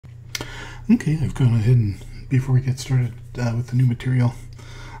Okay, I've gone ahead and, before we get started with the new material,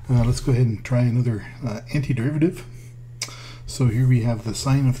 let's go ahead and try another antiderivative. So here we have the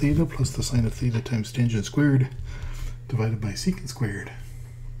sine of theta plus the sine of theta times tangent squared divided by secant squared.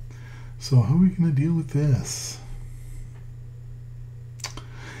 So how are we going to deal with this?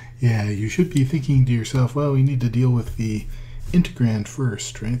 Yeah, you should be thinking to yourself, well, we need to deal with the integrand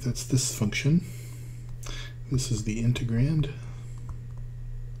first, right? That's this function. This is the integrand.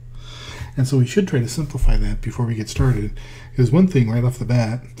 And so we should try to simplify that before we get started. Because one thing right off the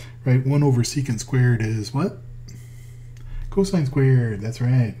bat, right, 1 over secant squared is what? Cosine squared, that's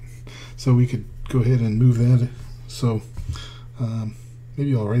right. So we could go ahead and move that. So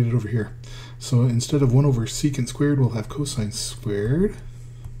maybe I'll write it over here. So instead of 1 over secant squared, we'll have cosine squared.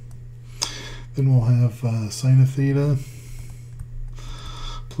 Then we'll have sine of theta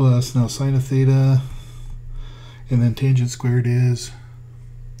plus now sine of theta, and then tangent squared is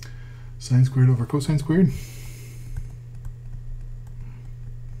sine squared over cosine squared.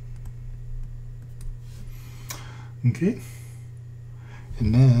 Okay,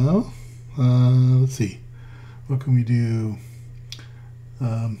 and now let's see, what can we do?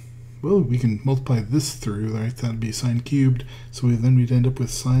 Well, we can multiply this through, right? That'd be sine cubed, so then we'd end up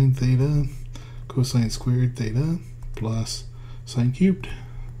with sine theta cosine squared theta plus sine cubed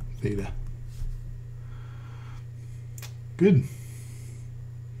theta. Good.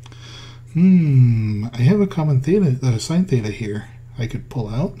 I have a common theta, sine theta here I could pull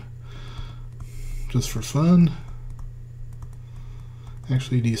out just for fun.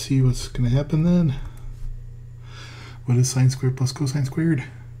 Actually, do you see what's going to happen then? What is sine squared plus cosine squared?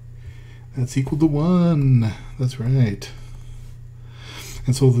 That's equal to 1. That's right.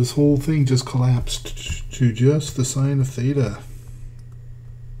 And so this whole thing just collapsed to just the sine of theta.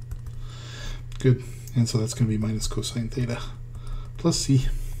 Good. And so that's going to be minus cosine theta plus c.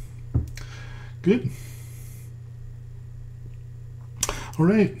 Good. All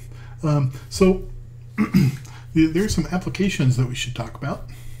right. So there's some applications that we should talk about.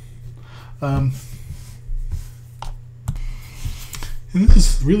 And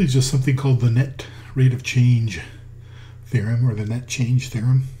this is really just something called the net rate of change theorem, or the net change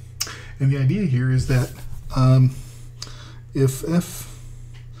theorem. And the idea here is that if f,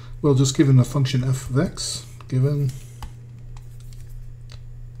 well, just given a function f of x, given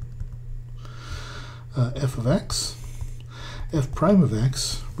f of x, f prime of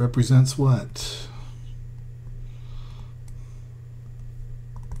x represents what?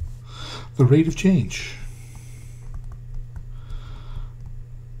 The rate of change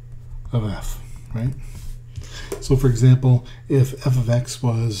of f, right? So for example, if f of x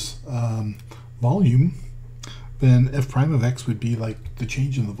was volume, then f prime of x would be like the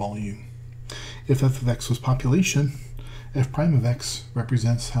change in the volume. If f of x was population, f prime of x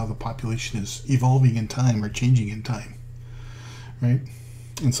represents how the population is evolving in time or changing in time, right?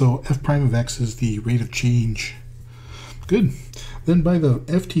 And so f prime of x is the rate of change. Good. Then by the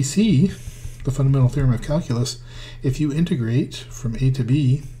FTC, the fundamental theorem of calculus, if you integrate from a to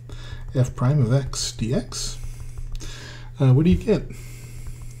b f prime of x dx, what do you get?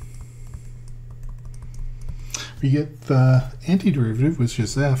 We get the antiderivative, which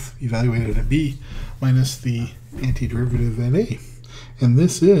is f evaluated at b, minus the antiderivative at a. And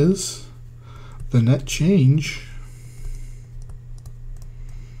this is the net change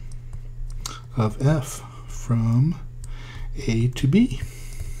of f from a to b.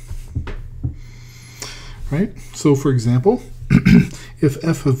 Right? So for example, if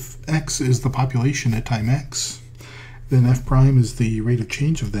f of x is the population at time x, then f prime is the rate of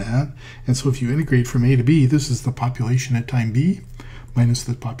change of that. And so if you integrate from a to b, this is the population at time b minus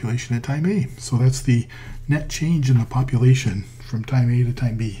the population at time a. So that's the net change in the population from time a to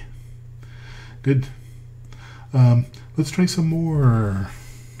time b. Good. Let's try some more.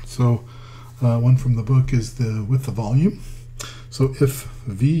 So one from the book is with the volume. So if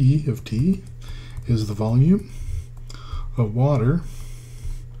v of t is the volume of water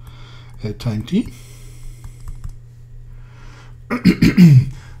at time t,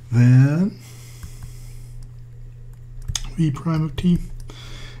 then v prime of t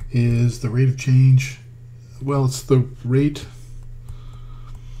is the rate of change. Well, it's the rate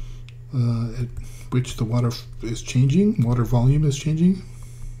at which the water is changing, water volume is changing.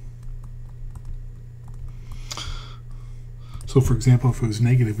 So for example, if it was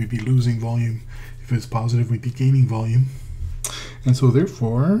negative, we'd be losing volume. If it's positive, we'd be gaining volume. And so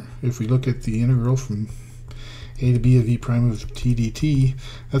therefore, if we look at the integral from a to b of v prime of t dt,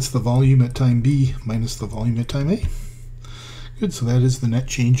 that's the volume at time b minus the volume at time a. Good, so that is the net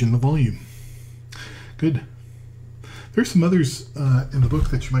change in the volume. Good. There's some others in the book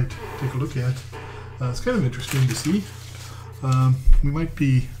that you might take a look at. It's kind of interesting to see. We might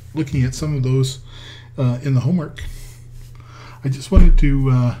be looking at some of those in the homework. I just wanted to,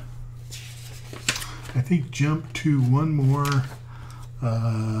 I think, jump to one more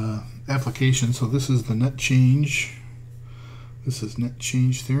application. So this is the net change. This is net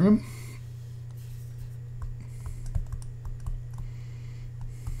change theorem.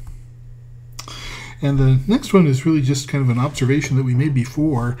 And the next one is really just kind of an observation that we made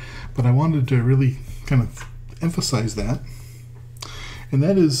before, but I wanted to really kind of emphasize that. And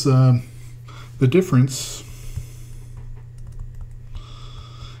that is the difference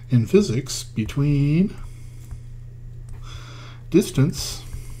in physics between distance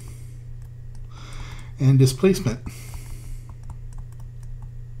and displacement.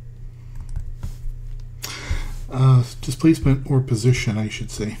 Displacement or position, I should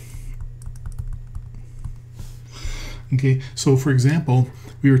say. Okay, so for example,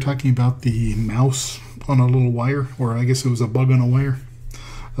 we were talking about the mouse on a little wire, or I guess it was a bug on a wire.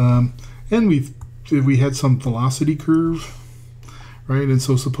 And we had some velocity curve, right? And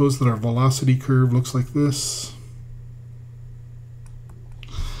so suppose that our velocity curve looks like this,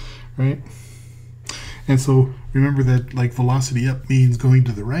 right? And so remember that, like, velocity up means going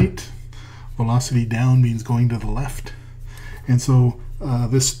to the right, velocity down means going to the left. And so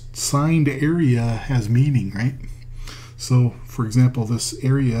this signed area has meaning, right? So for example, this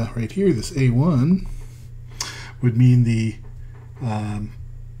area right here, this A1, would mean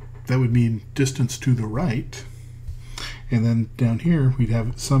that would mean distance to the right. And then down here we'd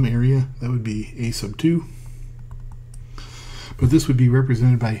have some area that would be A sub 2. But this would be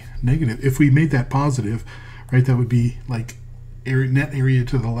represented by negative. If we made that positive, right, that would be like net area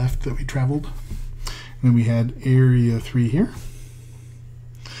to the left that we traveled. And then we had area 3 here.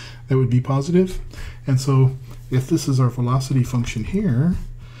 That would be positive. And so if this is our velocity function here,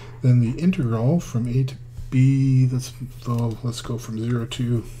 then the integral from A to B, let's go from 0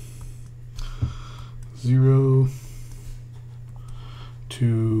 to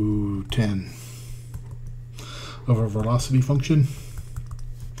 10 of our velocity function,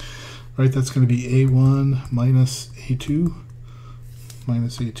 right? That's going to be A1 minus A2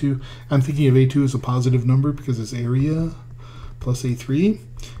 minus A2. I'm thinking of A2 as a positive number because it's area plus A3,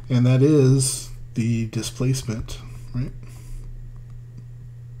 and that is the displacement, right?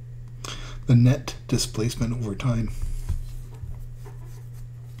 The net displacement over time.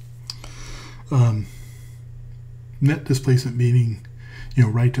 Net displacement meaning,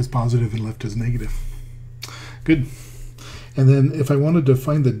 right is positive and left is negative. Good. And then if I wanted to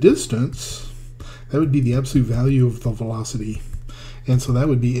find the distance, that would be the absolute value of the velocity. And so that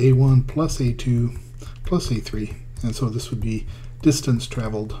would be A1 plus A2 plus A3. And so this would be distance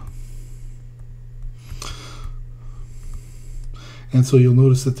traveled. And so you'll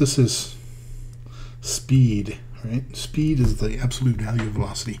notice that this is speed, right? Speed is the absolute value of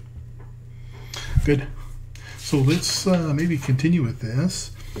velocity. Good. So let's maybe continue with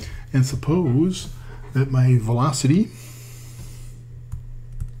this and suppose that my velocity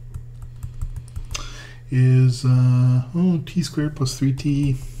is t squared plus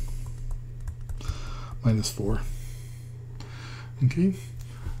 3t minus 4. Okay.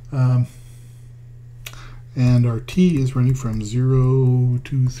 And our t is running from 0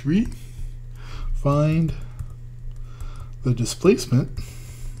 to 3. Find the displacement,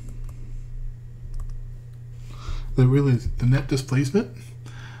 the net displacement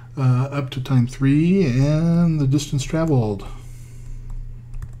up to time 3 and the distance traveled.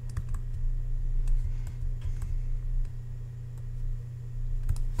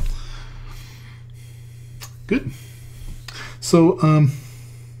 Good. So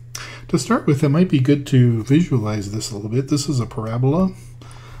to start with, it might be good to visualize this a little bit. This is a parabola.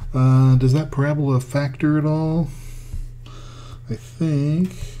 Does that parabola factor at all? I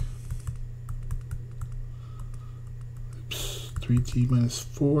think. Oops, 3t minus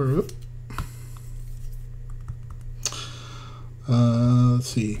 4. Let's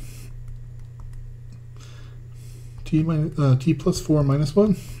see. T plus 4 minus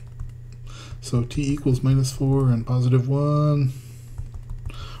 1. So t equals minus 4 and positive 1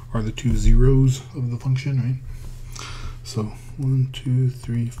 are the two zeros of the function, right? So 1, 2,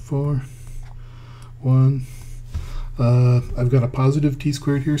 3, 4, 1. I've got a positive t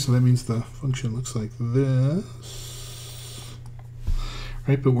squared here, so that means the function looks like this,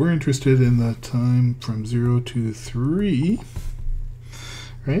 right? But we're interested in the time from 0 to 3,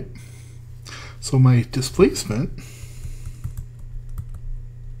 right? So my displacement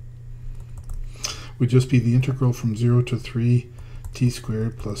would just be the integral from 0 to 3 t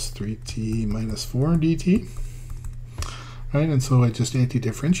squared plus 3t minus 4 dt. right? And so I just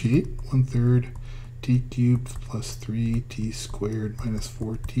anti-differentiate 1/3 t cubed plus 3t squared minus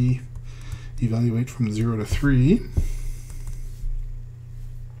 4t. Evaluate from 0 to 3.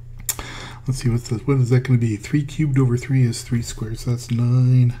 Let's see, what is that going to be? 3 cubed over 3 is 3 squared, so that's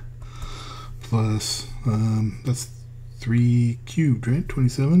 9 plus, that's 3 cubed, right?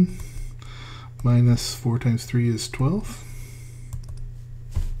 27 minus 4 times 3 is 12.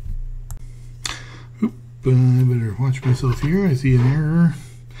 Oop, I better watch myself here. I see an error.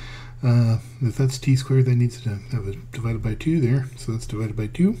 If that's t squared, that needs to have it divided by 2 there, so that's divided by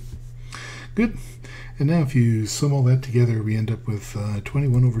 2. Good. And now if you sum all that together, we end up with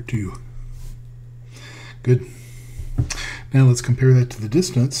 21 over 2. Good. Now let's compare that to the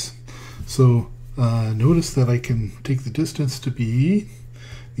distance. So notice that I can take the distance to be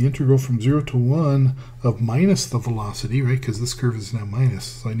the integral from 0 to 1 of minus the velocity, right? Because this curve is now minus,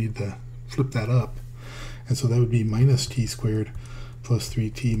 so I need to flip that up. And so that would be minus t squared plus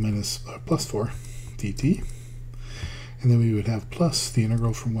 3t minus plus 4 dt. And then we would have plus the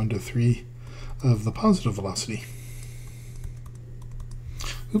integral from 1 to 3 of the positive velocity.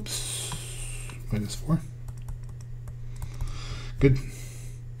 Oops, minus 4. Good.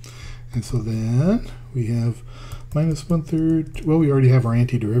 And so then we have minus 1/3. Well, we already have our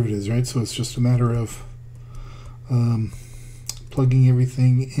antiderivatives, right? So it's just a matter of plugging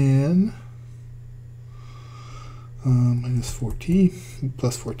everything in. Minus 4t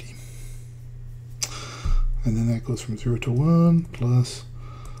plus 4t. And then that goes from 0 to 1 plus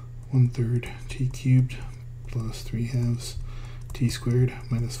 1/3 t cubed plus 3/2 t squared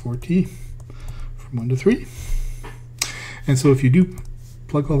minus 4t from 1 to 3. And so if you do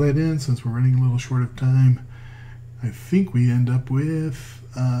plug all that in, since we're running a little short of time, I think we end up with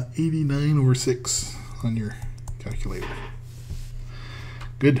 89 over 6 on your calculator.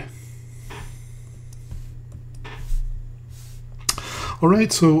 Good. All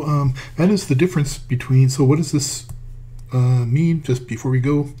right, so that is the difference between, so what does this mean, just before we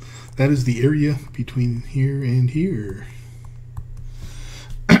go? That is the area between here and here.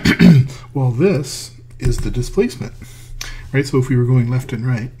 Well, this is the displacement, right? So if we were going left and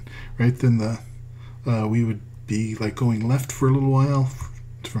right, then we would be like going left for a little while,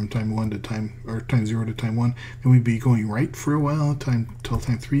 from time 1 to time 0 to time 1. Then we'd be going right for a while, till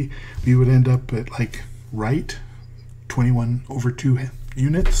time 3. We would end up at like right 21 over 2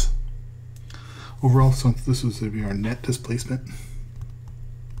 units overall. So this is going to be our net displacement.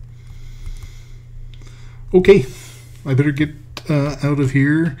 Okay, I better get out of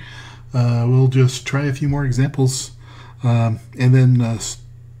here. We'll just try a few more examples and then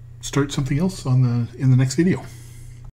start something else in the next video.